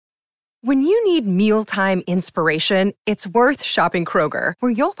When you need mealtime inspiration, it's worth shopping Kroger,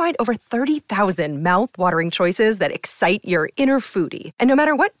 where you'll find over 30,000 mouth-watering choices that excite your inner foodie. And no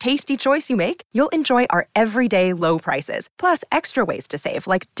matter what tasty choice you make, you'll enjoy our everyday low prices, plus extra ways to save,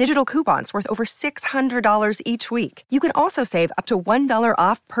 like digital coupons worth over $600 each week. You can also save up to $1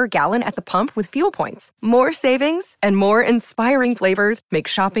 off per gallon at the pump with fuel points. More savings and more inspiring flavors make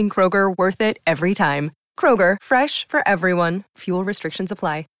shopping Kroger worth it every time. Kroger, fresh for everyone. Fuel restrictions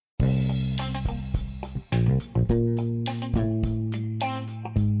apply.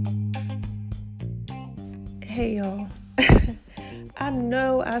 Hey y'all, I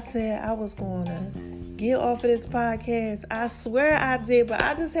know I said I was going to get off of this podcast. I swear I did, but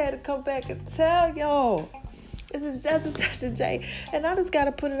I just had to come back and tell y'all. This is just a touch of J, and I just got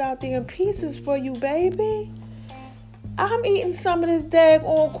to put it out there in pieces for you, baby. I'm eating some of this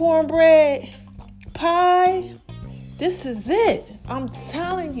daggone cornbread pie. This is it. I'm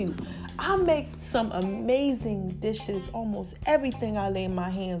telling you. I make some amazing dishes. Almost everything I lay my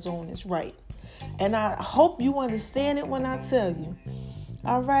hands on is right. And I hope you understand it when I tell you.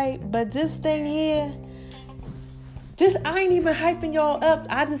 All right? But this thing here, I ain't even hyping y'all up.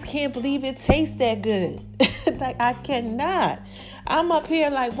 I just can't believe it tastes that good. Like, I cannot. I'm up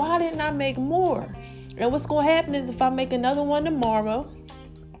here like, why didn't I make more? And what's going to happen is if I make another one tomorrow,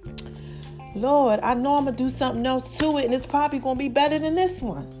 Lord, I know I'm going to do something else to it, and it's probably going to be better than this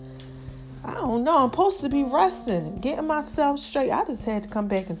one. I don't know. I'm supposed to be resting and getting myself straight. I just had to come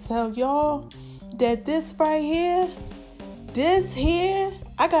back and tell y'all that this right here,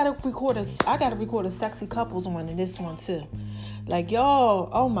 I gotta record a sexy couples one in this one too. Like, y'all,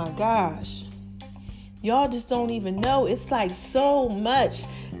 oh my gosh. Y'all just don't even know. It's like so much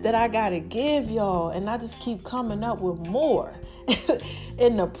that I gotta give y'all, and I just keep coming up with more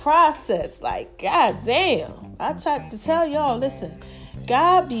in the process. Like, god damn. I tried to tell y'all, listen,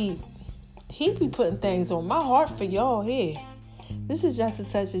 He be putting things on my heart for y'all here. This is just a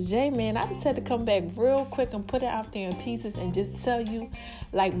touch of J, man. I just had to come back real quick and put it out there in pieces and just tell you,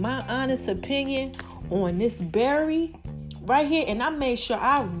 like, my honest opinion on this berry right here. And I made sure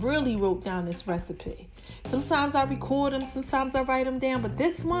I really wrote down this recipe. Sometimes I record them, sometimes I write them down. But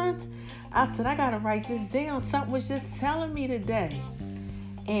this month, I said, I got to write this down. Something was just telling me today.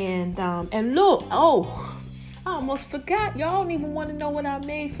 And look, I almost forgot. Y'all don't even want to know what I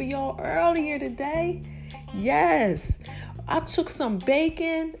made for y'all earlier today. Yes. I took some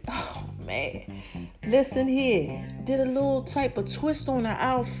bacon. Oh, man. Listen here. Did a little type of twist on the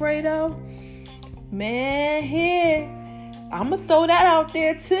Alfredo. Man, here. I'm going to throw that out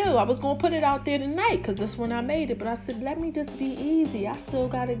there, too. I was going to put it out there tonight because that's when I made it. But I said, let me just be easy. I still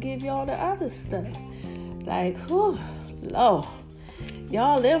got to give y'all the other stuff. Like, whew, Lord.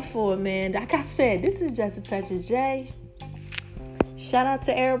 Y'all live for it, man. Like I said, this is just a touch of J. Shout out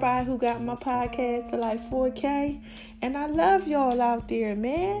to everybody who got my podcast to like 4K. And I love y'all out there,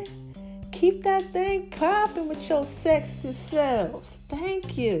 man. Keep that thing popping with your sexy selves.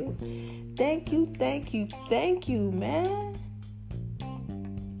 Thank you. Thank you, thank you, thank you, man.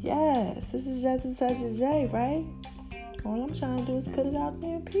 Yes, this is just a touch of J, right? All I'm trying to do is put it out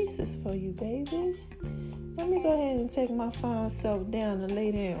there in pieces for you, baby. Let me go ahead and take my fine self down and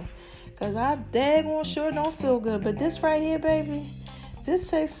lay down. Because I daggone sure don't feel good. But this right here, baby, this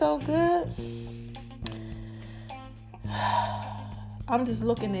tastes so good. I'm just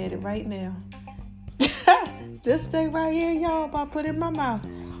looking at it right now. This thing right here, y'all, about to put in my mouth.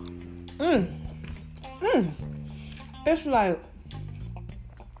 It's like...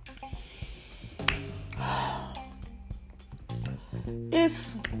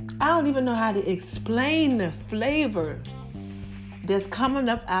 I don't even know how to explain the flavor that's coming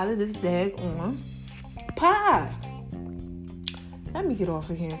up out of this daggone pie. Let me get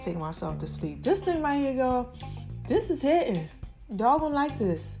off of here and take myself to sleep. This thing right here, y'all, this is hitting. Y'all gonna like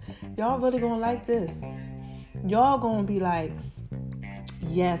this. Y'all really gonna like this. Y'all gonna be like,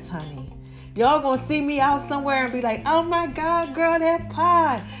 yes, honey. Y'all gonna see me out somewhere and be like, oh my God, girl, that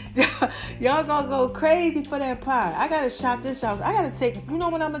pie. Y'all gonna go crazy for that pie. I gotta shop this out. I gotta take, you know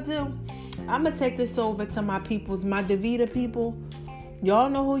what I'm gonna do? I'm gonna take this over to my peoples, my DeVita people. Y'all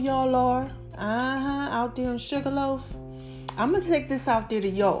know who y'all are. Out there in Sugarloaf. I'm gonna take this out there to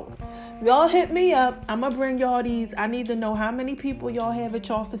y'all. Y'all hit me up. I'm gonna bring y'all these. I need to know how many people y'all have at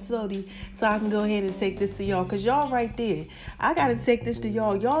y'all facility so I can go ahead and take this to y'all. Because y'all right there. I gotta take this to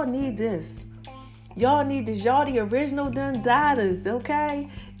y'all. Y'all need this. Y'all need this. Y'all the original Dundadas, okay?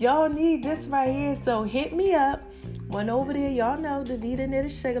 Y'all need this right here. So hit me up. Went over there. Y'all know DeVita near the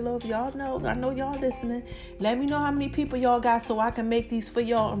Sugarloaf. Y'all know. I know y'all listening. Let me know how many people y'all got so I can make these for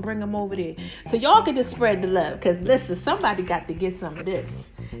y'all and bring them over there. So y'all can just spread the love. Because listen, somebody got to get some of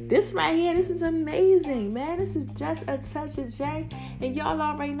this. This right here, this is amazing, man. This is Just a Touch of J. And y'all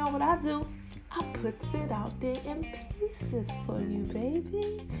already know what I do. I puts it out there in pieces for you,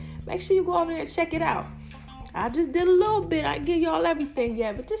 baby. Make sure you go over there and check it out. I just did a little bit. I give y'all everything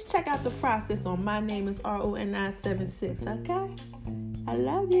yet, but just check out the process on My Name is RON976, okay? I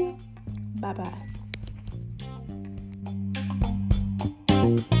love you. Bye-bye.